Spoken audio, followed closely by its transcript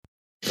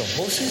The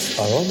horses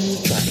are on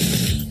the track.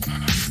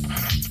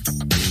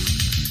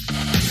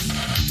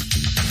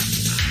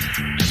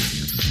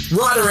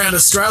 Right around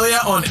Australia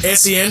on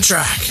SEN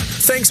Track.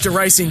 Thanks to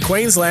Racing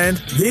Queensland,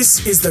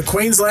 this is the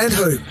Queensland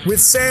Hoop with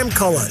Sam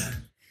Collett.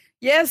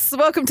 Yes,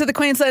 welcome to the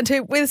Queensland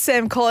Hoop with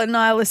Sam Collett and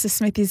Alyssa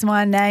Smith is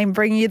my name,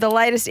 bringing you the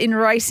latest in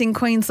Racing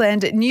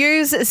Queensland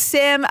news.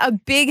 Sam, a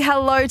big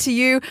hello to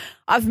you.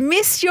 I've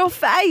missed your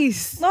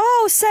face.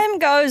 Oh, Sam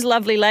goes,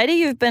 lovely lady.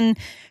 You've been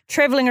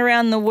travelling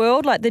around the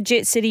world like the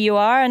jet setter you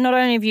are, and not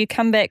only have you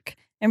come back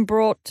and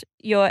brought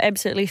your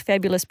absolutely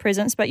fabulous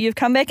presents, but you've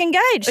come back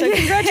engaged. So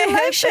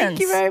congratulations. Thank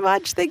you very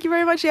much. Thank you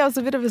very much. Yeah, it was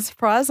a bit of a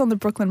surprise on the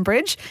Brooklyn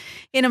Bridge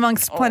in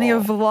amongst plenty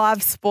of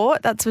live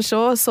sport, that's for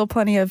sure. Saw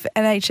plenty of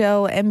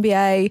NHL,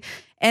 NBA,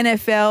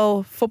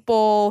 NFL,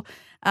 football.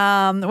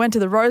 Went to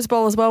the Rose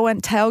Bowl as well,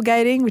 went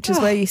tailgating, which is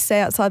where you stay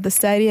outside the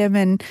stadium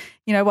and,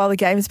 you know, while the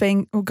game's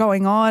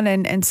going on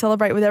and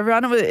celebrate with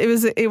everyone.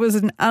 It was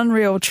an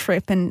unreal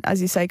trip, and as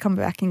you say, come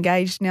back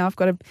engaged. Now I've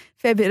got a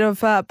fair bit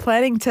of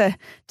planning to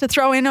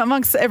throw in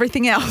amongst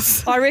everything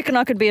else. I reckon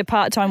I could be a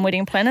part-time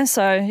wedding planner,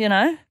 so, you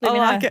know, let me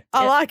know.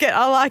 I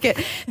like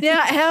it.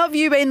 Now, how have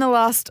you been the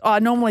last, I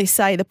normally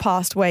say the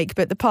past week,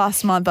 but the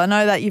past month? I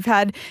know that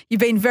you've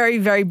been very,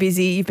 very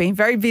busy. You've been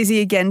very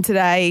busy again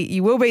today.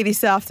 You will be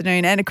this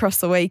afternoon and across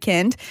the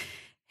weekend.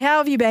 How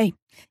have you been?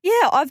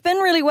 Yeah, I've been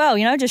really well,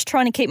 you know, just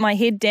trying to keep my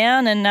head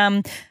down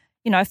and,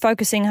 you know,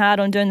 focusing hard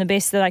on doing the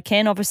best that I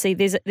can. Obviously,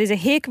 there's a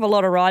heck of a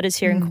lot of riders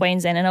here in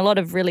Queensland and a lot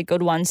of really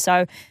good ones.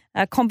 So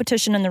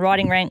competition in the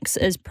riding ranks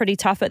is pretty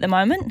tough at the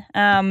moment.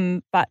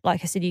 But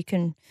like I said, you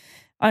can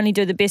only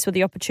do the best with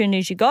the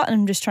opportunities you got,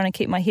 and I'm just trying to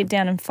keep my head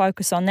down and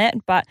focus on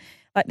that. But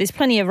like, there's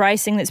plenty of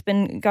racing that's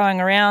been going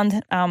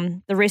around.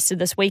 The rest of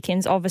this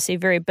weekend's obviously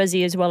very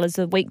busy, as well as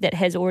the week that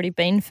has already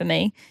been for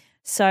me.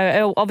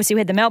 So obviously we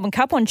had the Melbourne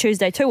Cup on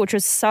Tuesday too, which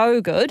was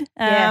so good.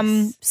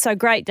 Yes. So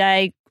great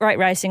day, great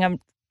racing. I'm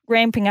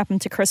ramping up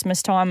into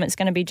Christmas time. It's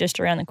going to be just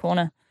around the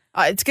corner.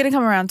 It's going to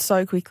come around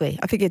so quickly.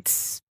 I think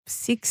it's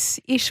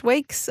 6-ish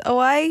weeks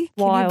away.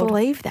 Wild. Can you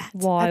believe that?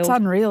 Wild. That's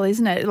unreal,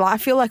 isn't it? Like, I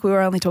feel like we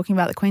were only talking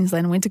about the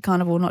Queensland Winter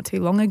Carnival not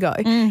too long ago.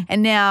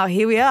 And now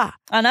here we are.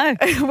 I know.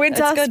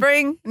 Winter,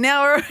 spring,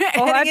 now we're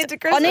heading into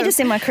Christmas. I need to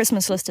send my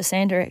Christmas list to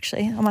Santa,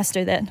 actually. I must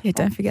do that. Yeah,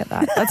 don't forget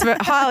that. That's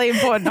highly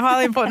important,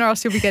 or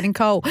else you'll be getting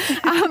coal. Hey,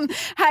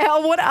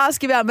 I want to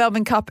ask you about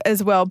Melbourne Cup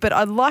as well, but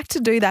I'd like to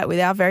do that with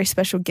our very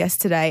special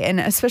guest today, and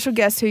a special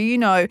guest who you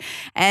know,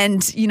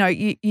 and you know,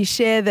 you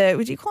share the,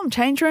 would you call them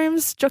change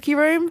rooms, jockey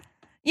room?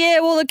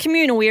 Yeah, well, the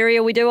communal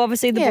area we do.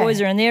 Obviously, the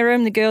boys are in their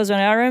room, the girls are in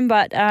our room.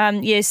 But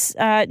yes,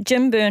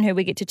 Jim Byrne, who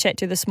we get to chat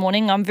to this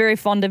morning, I'm very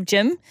fond of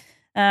Jim.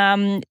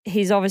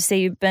 He's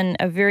obviously been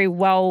a very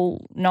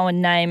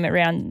well-known name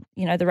around,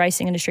 you know, the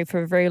racing industry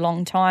for a very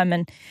long time,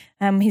 and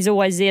he's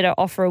always there to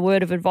offer a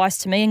word of advice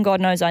to me, and God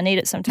knows I need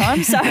it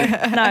sometimes. So,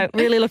 no,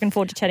 really looking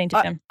forward to chatting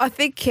to Jim. I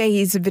think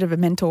he's a bit of a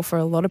mentor for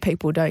a lot of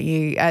people, don't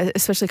you?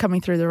 Especially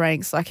coming through the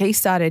ranks. Like, he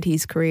started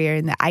his career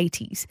in the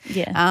 80s.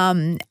 Yeah.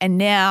 And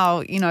now,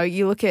 you know,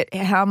 you look at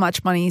how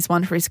much money he's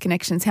won for his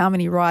connections, how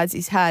many rides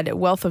he's had, a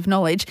wealth of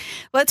knowledge.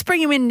 Let's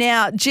bring him in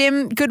now.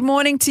 Jim, good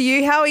morning to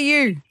you. How are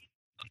you?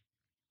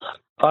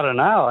 I don't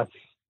know. I'm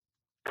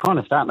kind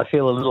of starting to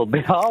feel a little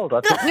bit old. I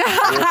think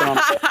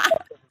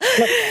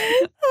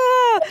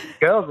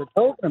girls are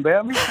talking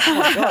about me. Oh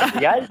my God,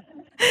 the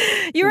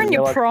age. You're in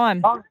your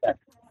prime. How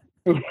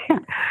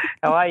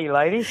are you,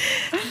 ladies?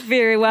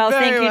 Very well,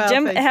 Very thank you, well,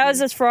 Jim. thank How you. is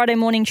this Friday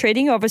morning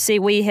treating? Obviously,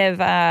 we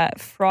have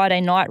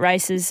Friday night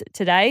races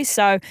today,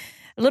 so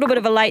a little bit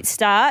of a late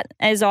start,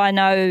 as I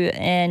know,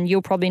 and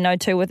you'll probably know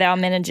too, with our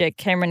manager,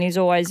 Cameron. He's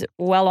always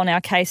well on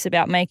our case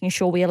about making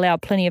sure we allow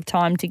plenty of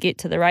time to get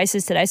to the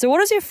races today. So what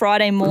does your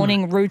Friday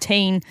morning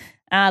routine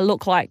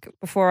look like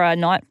before a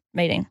night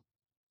meeting?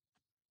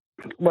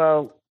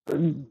 Well,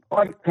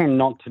 I tend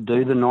not to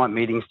do the night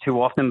meetings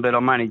too often, but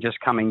I'm only just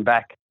coming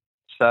back,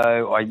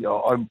 so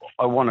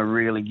I want to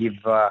really give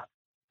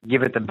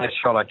it the best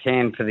shot I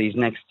can for these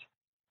next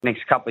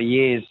couple of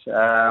years. So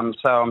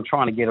I'm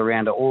trying to get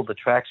around to all the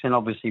tracks, and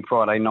obviously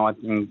Friday night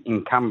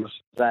encompasses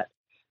that.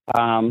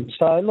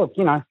 So look,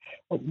 you know,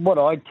 what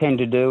I tend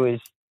to do is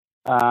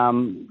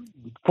form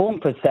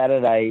for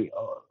Saturday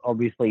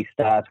obviously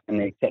starts when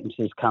the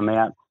acceptances come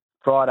out.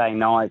 Friday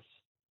nights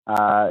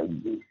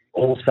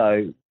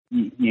also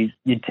you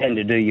tend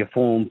to do your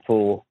form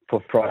for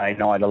Friday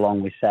night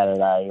along with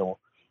Saturday, or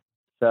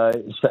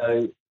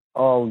so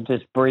I'll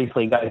just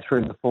briefly go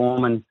through the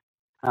form, and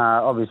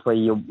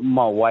obviously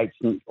my weight's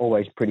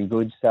always pretty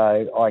good,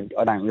 so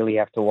I don't really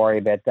have to worry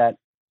about that.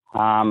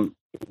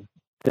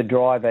 The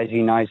drive, as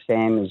you know,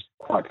 Sam, is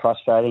quite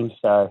frustrating,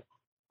 so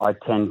I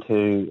tend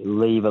to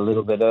leave a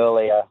little bit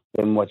earlier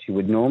than what you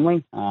would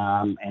normally,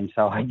 and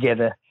so I get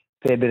a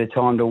fair bit of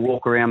time to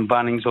walk around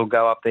Bunnings or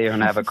go up there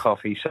and have a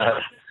coffee. So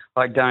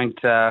I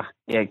don't,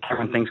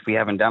 Cameron thinks we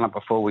haven't done it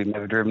before. We've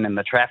never driven in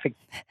the traffic.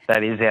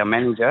 That is our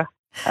manager.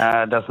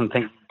 Doesn't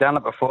think we've done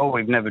it before.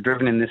 We've never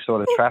driven in this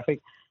sort of traffic.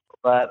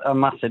 But I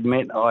must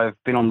admit, I've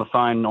been on the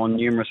phone on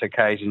numerous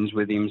occasions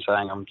with him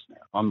saying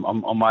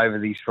I'm over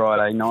these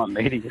Friday night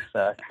meetings,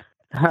 so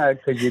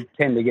because you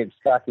tend to get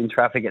stuck in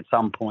traffic at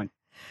some point.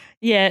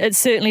 Yeah, it's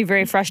certainly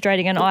very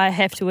frustrating, and I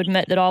have to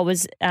admit that I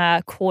was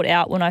caught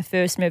out when I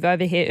first moved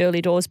over here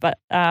early doors, but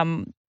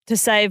to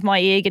save my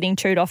ear getting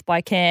chewed off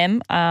by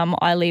Cam,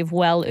 I leave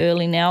well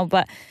early now.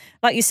 But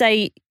like you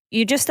say,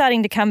 you're just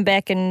starting to come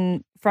back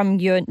from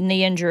your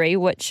knee injury,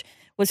 which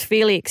was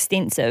fairly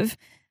extensive.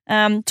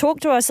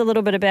 Talk to us a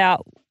little bit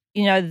about,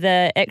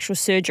 the actual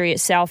surgery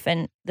itself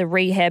and the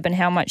rehab and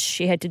how much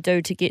she had to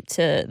do to get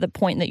to the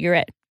point that you're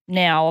at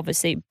now,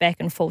 obviously back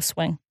in full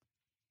swing.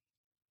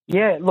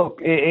 Yeah, look,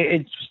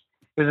 it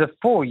was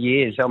 4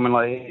 years. I mean,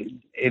 like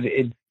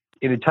it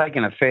had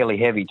taken a fairly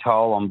heavy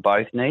toll on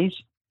both knees.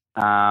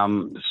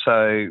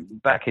 So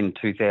back in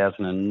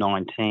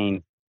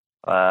 2019,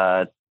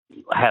 I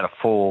had a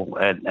fall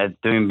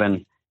at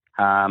Doomben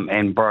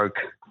and broke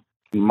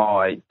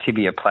my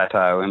tibia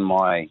plateau in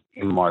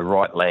my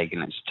right leg,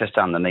 and it's just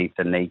underneath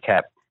the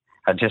kneecap,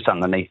 just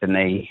underneath the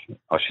knee,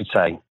 I should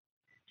say.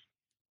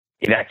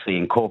 It actually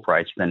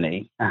incorporates the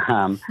knee,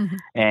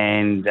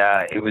 and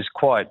it was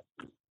quite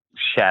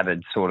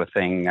shattered sort of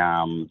thing.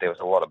 There was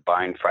a lot of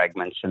bone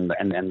fragments and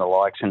the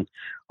likes, and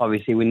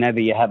obviously whenever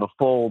you have a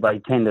fall, they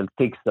tend to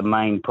fix the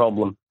main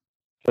problem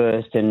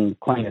first and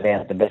clean it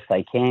out the best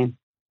they can.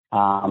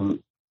 And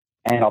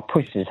I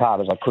pushed as hard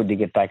as I could to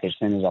get back as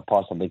soon as I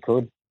possibly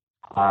could.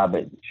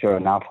 But sure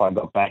enough, I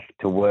got back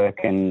to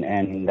work and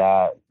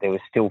there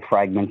was still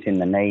fragments in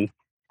the knee,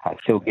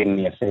 still giving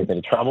me a fair bit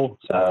of trouble.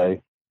 So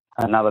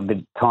another bit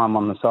of time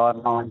on the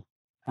sideline.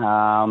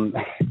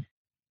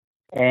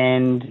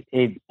 And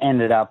it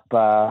ended up,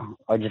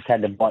 I just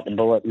had to bite the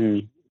bullet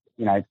and,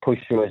 push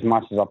through as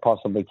much as I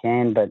possibly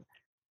can. But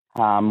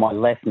my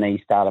left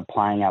knee started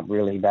playing up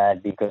really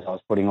bad because I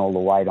was putting all the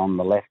weight on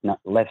the left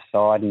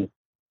side. And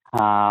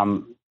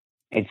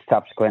it's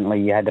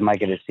subsequently you had to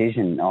make a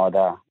decision,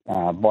 either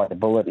bite the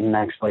bullet and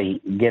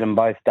actually get them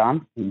both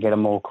done, get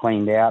them all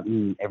cleaned out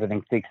and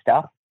everything fixed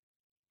up,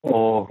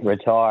 or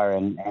retire.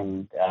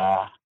 And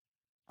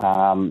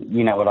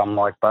you know what I'm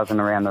like, buzzing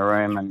around the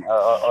room, and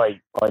I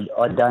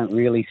don't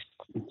really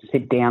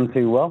sit down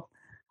too well.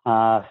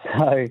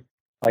 So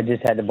I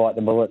just had to bite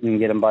the bullet and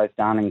get them both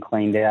done and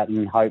cleaned out,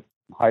 and hope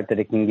that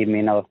it can give me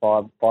another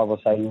five or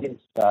so years.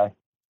 So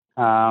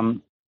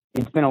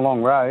it's been a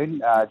long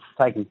road. It's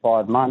taken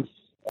 5 months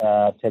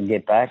to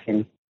get back,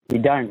 and you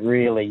don't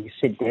really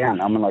sit down.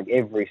 I mean, like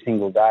every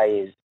single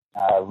day is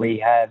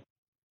rehab.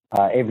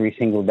 Every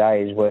single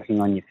day is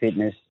working on your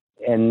fitness,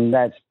 and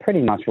that's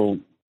pretty much all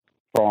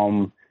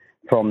from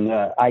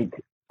the eighth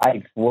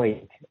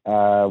week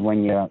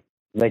when you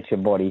let your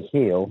body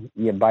heal.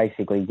 You're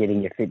basically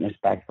getting your fitness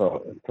back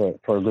for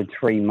a good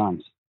 3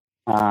 months,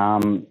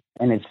 and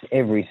it's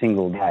every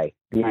single day.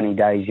 The only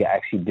days you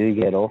actually do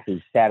get off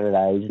is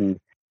Saturdays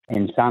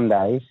and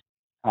Sundays.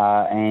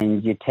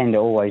 And you tend to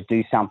always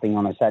do something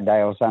on a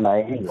Saturday or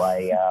Sunday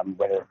anyway,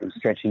 whether it's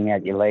stretching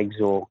out your legs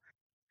or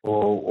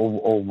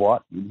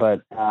what.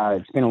 But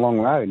it's been a long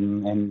road,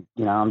 and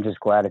I'm just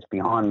glad it's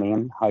behind me,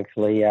 and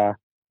hopefully,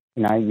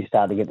 you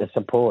start to get the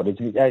support. As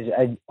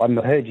I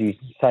heard you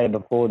say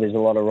before, there's a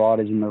lot of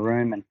riders in the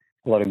room and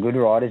a lot of good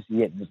riders.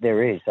 Yet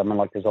there is. I mean,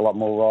 like there's a lot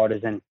more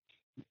riders in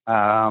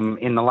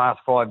the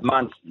last 5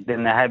 months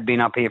than there have been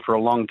up here for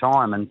a long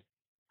time, and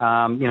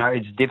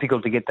it's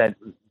difficult to get that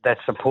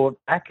support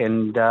back,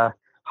 and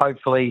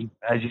hopefully,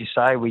 as you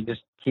say, we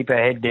just keep our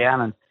head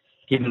down and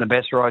give them the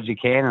best rides you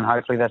can, and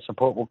hopefully that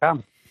support will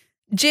come.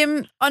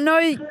 Jim, I know,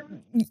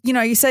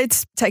 you say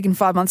it's taken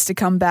 5 months to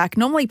come back.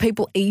 Normally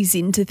people ease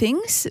into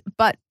things,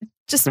 but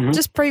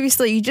just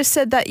previously you just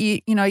said that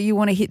you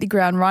want to hit the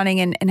ground running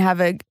and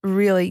have a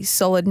really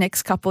solid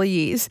next couple of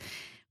years.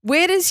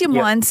 Where does your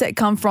mindset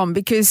come from?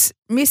 Because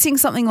missing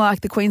something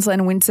like the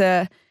Queensland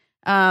Winter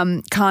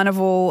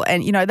Carnival,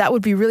 and that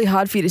would be really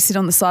hard for you to sit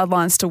on the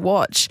sidelines to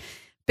watch.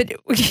 But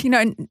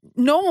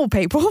normal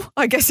people,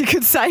 I guess you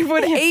could say,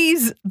 would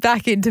ease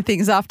back into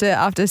things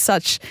after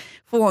such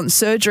full-on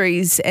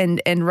surgeries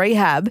and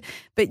rehab.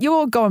 But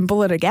you're going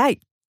bullet a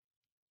gate.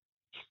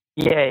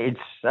 Yeah, it's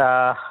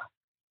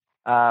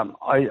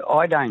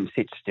I don't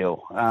sit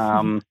still.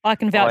 I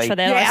can vouch for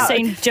that. Yeah, I've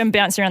seen Jim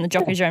bounce around the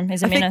jockey's room.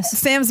 He's a menace.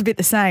 Sam's a bit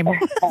the same.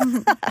 I've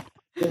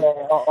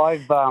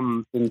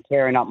been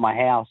tearing up my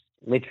house.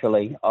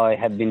 Literally, I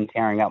have been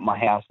tearing up my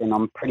house, and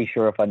I'm pretty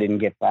sure if I didn't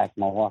get back,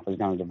 my wife was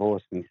going to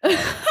divorce me. So,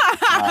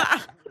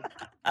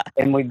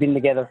 and we've been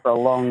together for a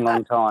long,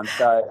 long time.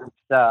 So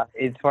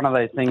it's one of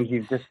those things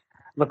you've just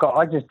look.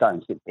 I just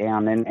don't sit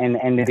down,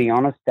 and to be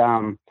honest,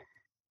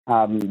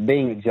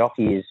 being a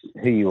jockey is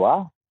who you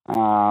are.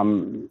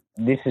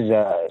 This is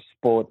a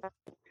sport.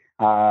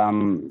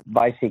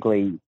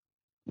 Basically,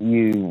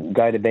 you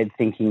go to bed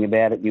thinking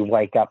about it, you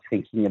wake up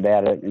thinking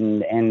about it,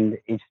 and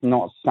it's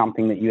not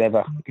something that you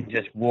ever can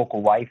just walk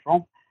away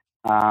from.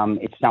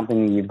 It's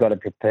something you've got to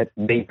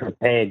be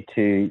prepared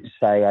to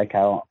say,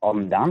 okay,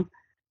 I'm done.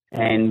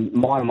 And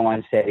my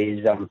mindset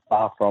is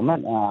far from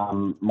it.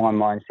 My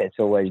mindset's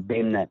always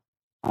been that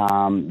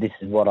This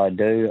is what I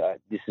do.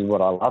 This is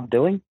what I love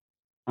doing.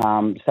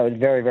 So it's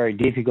very, very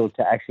difficult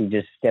to actually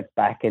just step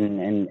back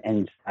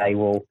and say,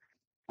 well,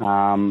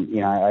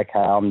 okay,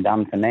 I'm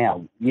done for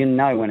now. You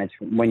know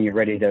when you're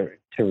ready to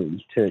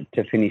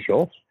finish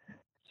off.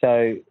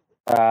 So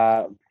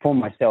for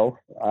myself,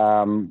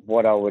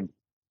 what I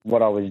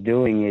was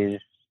doing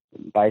is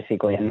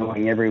basically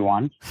annoying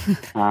everyone.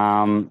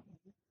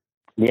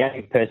 The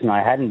only person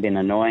I hadn't been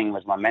annoying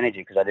was my manager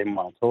because I didn't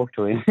want to talk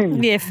to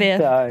him. Yeah,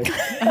 fair.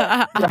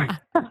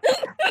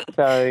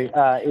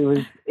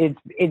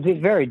 It's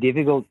very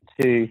difficult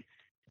to,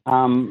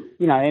 and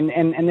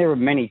there were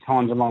many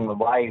times along the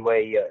way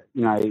where you're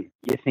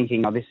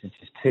thinking, oh, this is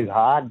just too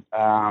hard.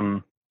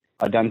 I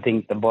don't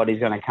think the body's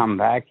going to come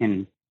back,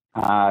 and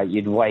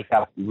you'd wake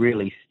up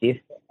really stiff.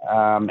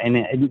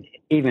 And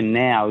even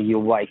now,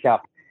 you'll wake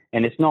up,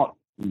 and it's not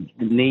the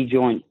knee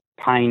joint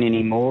pain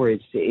anymore.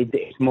 It's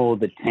more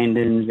the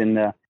tendons and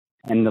the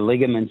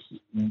ligaments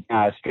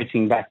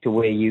stretching back to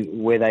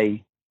where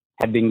they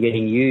have been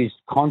getting used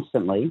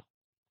constantly.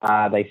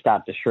 They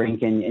start to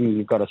shrink, and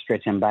you've got to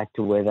stretch them back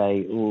to where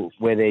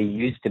they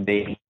used to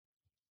be.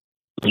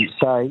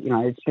 So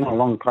it's been a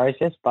long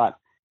process, but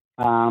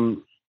I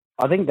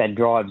think that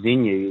drives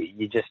in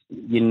you.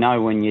 You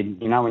know when you're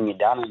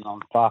done, and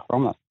I'm far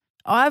from it.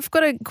 I've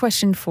got a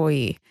question for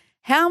you.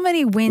 How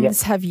many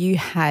wins have you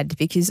had?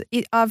 Because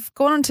I've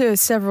gone onto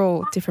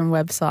several different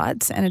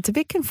websites and it's a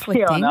bit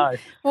conflicting. Yeah, I know.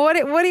 What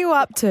are you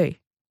up to?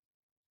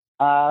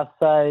 So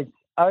it's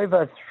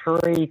over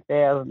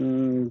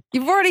 3,000.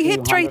 You've already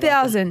hit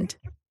 3,000.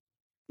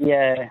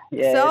 Yeah.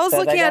 So I was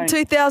looking at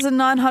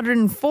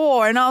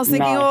 2,904 and I was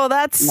thinking,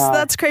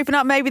 that's creeping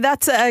up. Maybe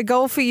that's a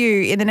goal for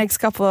you in the next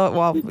couple of,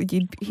 well,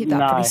 you'd hit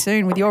that pretty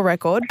soon with your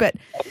record. But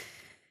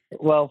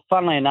well,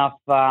 funnily enough,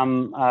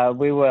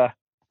 we were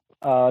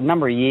a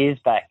number of years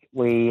back.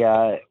 We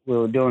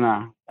were doing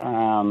a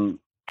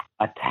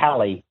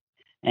tally,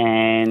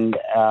 and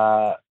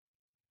the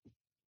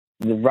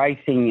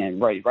racing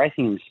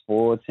and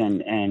sports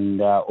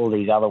and all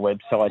these other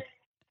websites,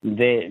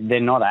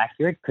 they're not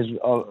accurate because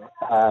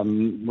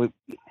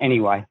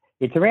anyway,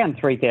 it's around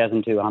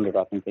 3,200,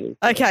 I think it is.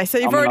 Okay, so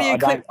you've already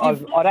eclipsed.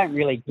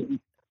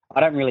 I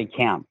don't really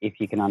count,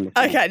 if you can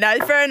understand. Okay, no,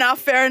 fair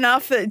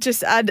enough.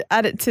 Just add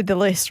it to the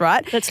list,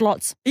 right? That's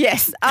lots.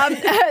 Yes.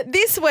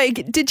 This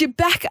week, did you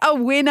back a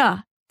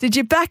winner? For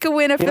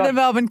the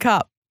Melbourne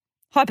Cup?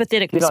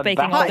 Hypothetically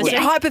speaking.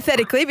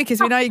 Hypothetically, because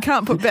we know you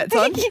can't put bets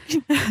on.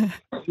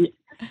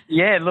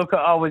 Yeah, look,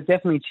 I was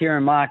definitely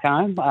cheering Mark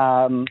home.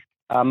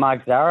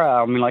 Mark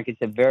Zara. I mean,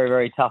 it's a very,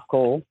 very tough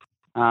call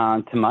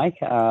to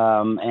make,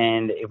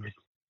 and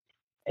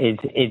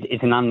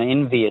it's an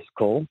unenvious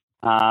call.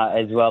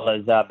 As well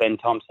as Ben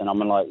Thompson. I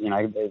mean,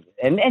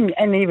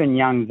 and even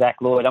young Zach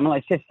Lloyd. I mean,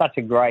 it's just such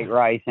a great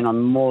race, and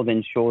I'm more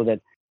than sure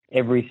that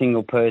every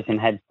single person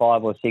had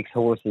 5 or 6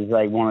 horses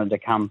they wanted to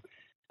come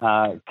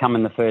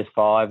in the first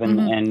 5,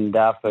 and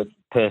for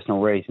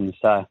personal reasons.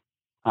 So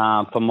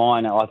for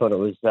mine, I thought it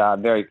was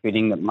very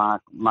fitting that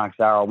Mark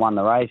Zara won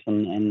the race,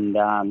 and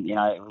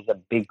it was a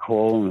big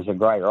call and it was a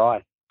great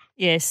ride.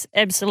 Yes,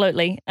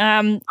 absolutely.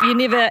 You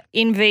never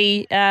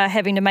envy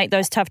having to make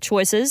those tough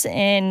choices,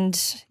 and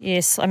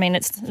yes, I mean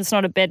it's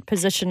not a bad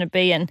position to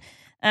be in.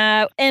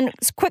 And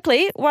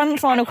quickly, one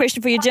final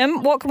question for you,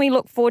 Jim. What can we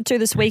look forward to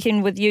this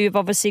weekend with you? You've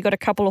obviously got a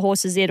couple of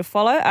horses there to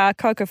follow.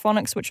 Coco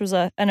Phonics, which was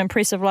an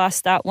impressive last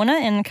start winner,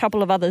 and a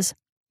couple of others.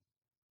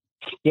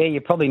 Yeah, you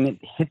probably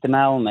hit the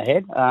nail on the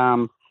head.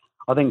 I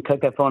think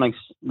Coco Phonics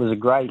was a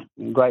great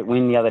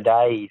win the other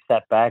day. He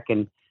sat back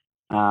and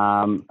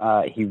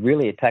he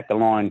really attacked the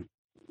line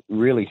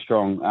really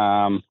strong.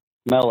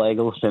 Mel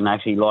Eggleston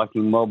actually liked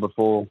him well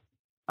before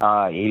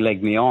he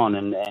legged me on,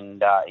 and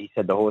he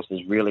said the horse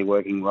is really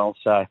working well.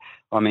 So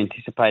I'm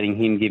anticipating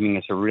him giving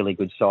us a really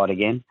good side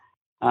again.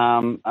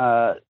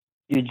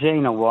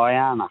 Eugenia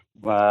Wayana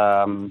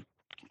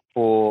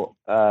for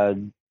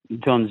John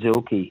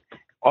Zilke.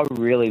 I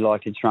really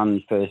liked its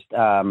run first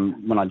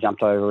when I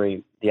jumped over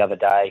him the other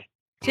day.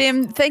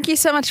 Jim, thank you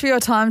so much for your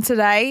time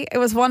today. It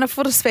was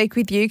wonderful to speak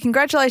with you.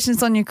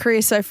 Congratulations on your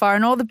career so far,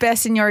 and all the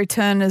best in your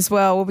return as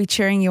well. We'll be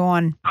cheering you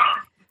on.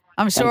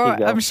 I'm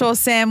sure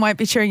Sam won't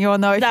be cheering you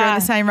on though if you're in the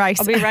same race.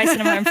 I'll be racing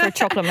him home for a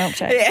chocolate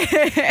milkshake.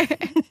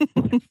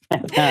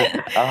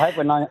 Yeah. I hope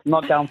we're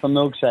not going for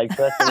milkshakes.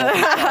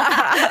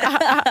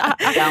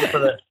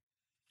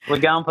 We're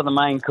going for the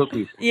main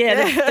cookies.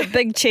 Yeah, the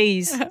big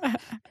cheese.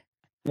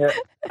 Yeah.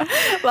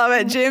 Love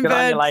it, Jim Good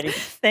Byrne. on you, ladies.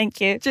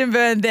 Thank you. Jim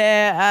Byrne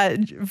there,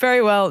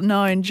 very well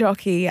known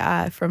jockey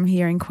from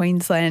here in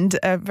Queensland.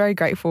 Very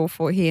grateful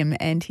for him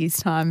and his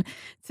time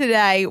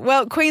today.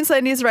 Well,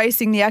 Queensland is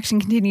racing. The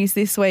action continues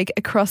this week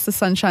across the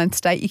Sunshine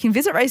State. You can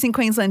visit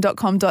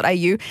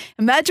racingqueensland.com.au.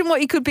 Imagine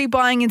what you could be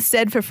buying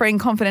instead. For free and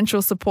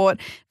confidential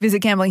support,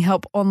 visit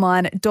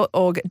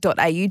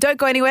gamblinghelponline.org.au. Don't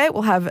go anywhere.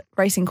 We'll have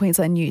Racing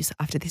Queensland news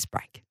after this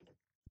break.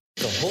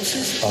 The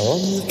horses are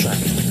on the track.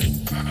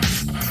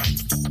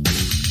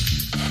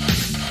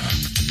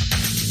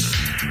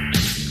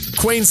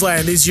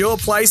 Queensland is your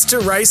place to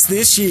race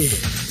this year.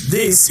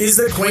 This is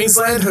the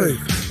Queensland Hoop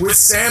with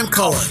Sam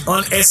Collett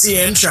on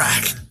SEN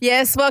Track.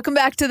 Yes, welcome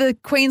back to the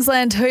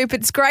Queensland Hoop.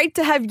 It's great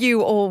to have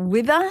you all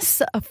with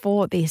us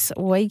for this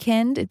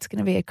weekend. It's going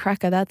to be a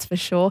cracker, that's for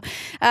sure.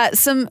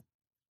 Some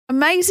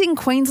amazing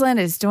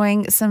Queenslanders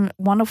doing some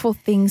wonderful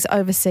things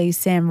overseas,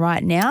 Sam,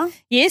 right now.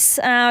 Yes,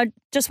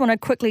 just want to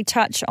quickly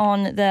touch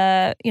on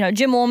the,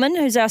 Jim Orman,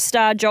 who's our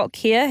star jock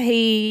here.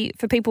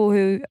 For people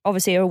who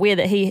obviously are aware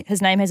that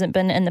his name hasn't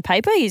been in the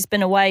paper, he's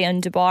been away in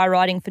Dubai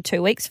riding for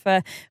 2 weeks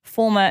for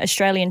former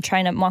Australian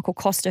trainer Michael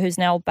Costa, who's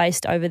now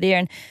based over there.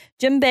 And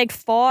Jim bagged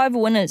 5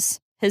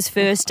 winners his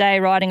first day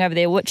riding over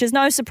there, which is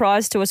no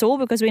surprise to us all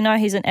because we know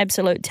he's an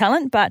absolute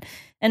talent.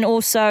 And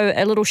also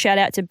a little shout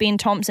out to Ben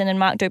Thompson and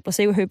Mark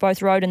Duplessis, who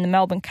both rode in the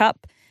Melbourne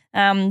Cup.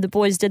 The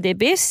boys did their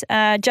best.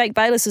 Jake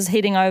Bayless is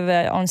heading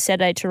over on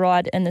Saturday to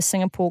ride in the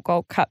Singapore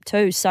Gold Cup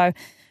too. So a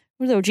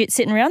little jet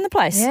setting around the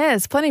place. Yeah,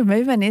 there's plenty of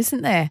movement,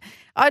 isn't there?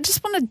 I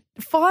just wanted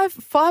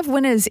five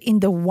winners in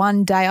the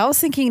one day. I was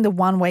thinking the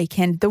one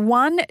weekend, the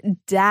one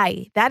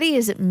day. That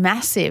is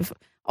massive.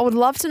 I would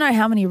love to know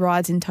how many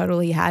rides in total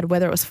he had,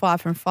 whether it was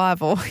 5 from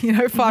 5 or,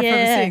 5 from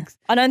 6.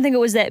 I don't think it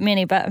was that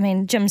many, but I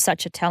mean, Jim's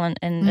such a talent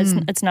and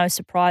it's no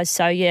surprise.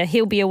 So yeah,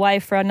 he'll be away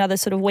for another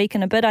sort of week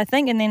and a bit, I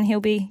think, and then he'll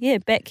be,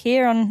 back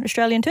here on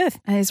Australian turf.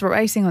 And he's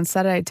racing on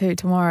Saturday too,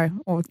 tomorrow,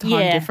 or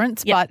time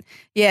difference. Yep. But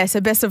yeah, so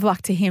best of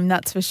luck to him,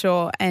 that's for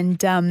sure.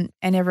 And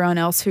everyone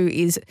else who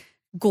is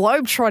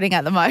globe-trotting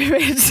at the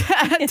moment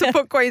to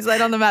put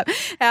Queensland on the map.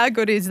 How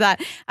good is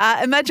that?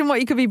 Imagine what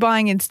you could be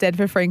buying instead.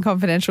 For free and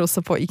confidential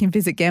support, you can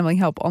visit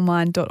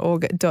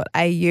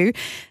gamblinghelponline.org.au.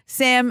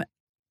 Sam,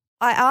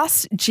 I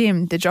asked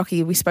Jim, the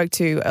jockey we spoke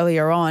to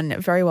earlier on,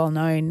 very well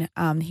known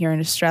here in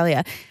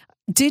Australia,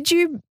 did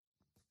you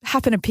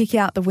happen to pick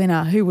out the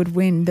winner who would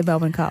win the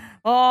Melbourne Cup?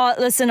 Oh,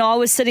 listen, I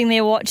was sitting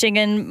there watching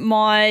and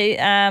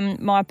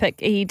my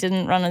pick, he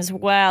didn't run as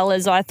well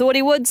as I thought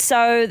he would.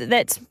 So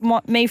that's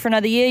me for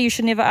another year. You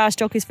should never ask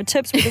jockeys for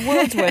tips. We're the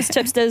world's worst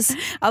tipsters.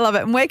 I love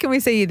it. And where can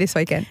we see you this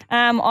weekend?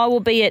 I will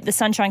be at the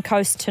Sunshine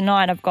Coast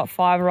tonight. I've got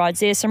 5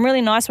 rides there. Some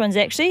really nice ones,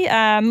 actually.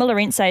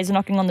 Milarense is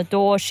knocking on the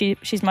door.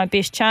 She's my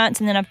best chance.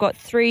 And then I've got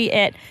 3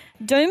 at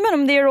Doomben.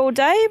 I'm there all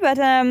day, but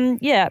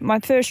my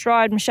first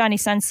ride, Mashani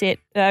Sunset,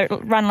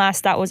 run last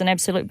start was an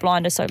absolute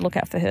blinder, so look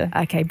out for her.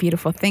 Okay,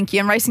 beautiful. Thank you.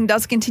 And racing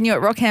does continue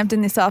at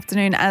Rockhampton this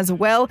afternoon as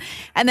well.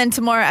 And then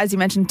tomorrow, as you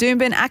mentioned,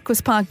 Doomben,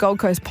 Aquas Park, Gold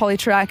Coast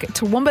Polytrack,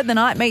 Toowoomba the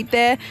night meet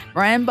there,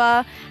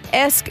 Maramba,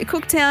 Esk,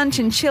 Cooktown,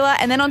 Chinchilla,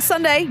 and then on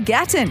Sunday,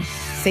 Gatton.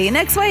 See you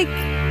next week.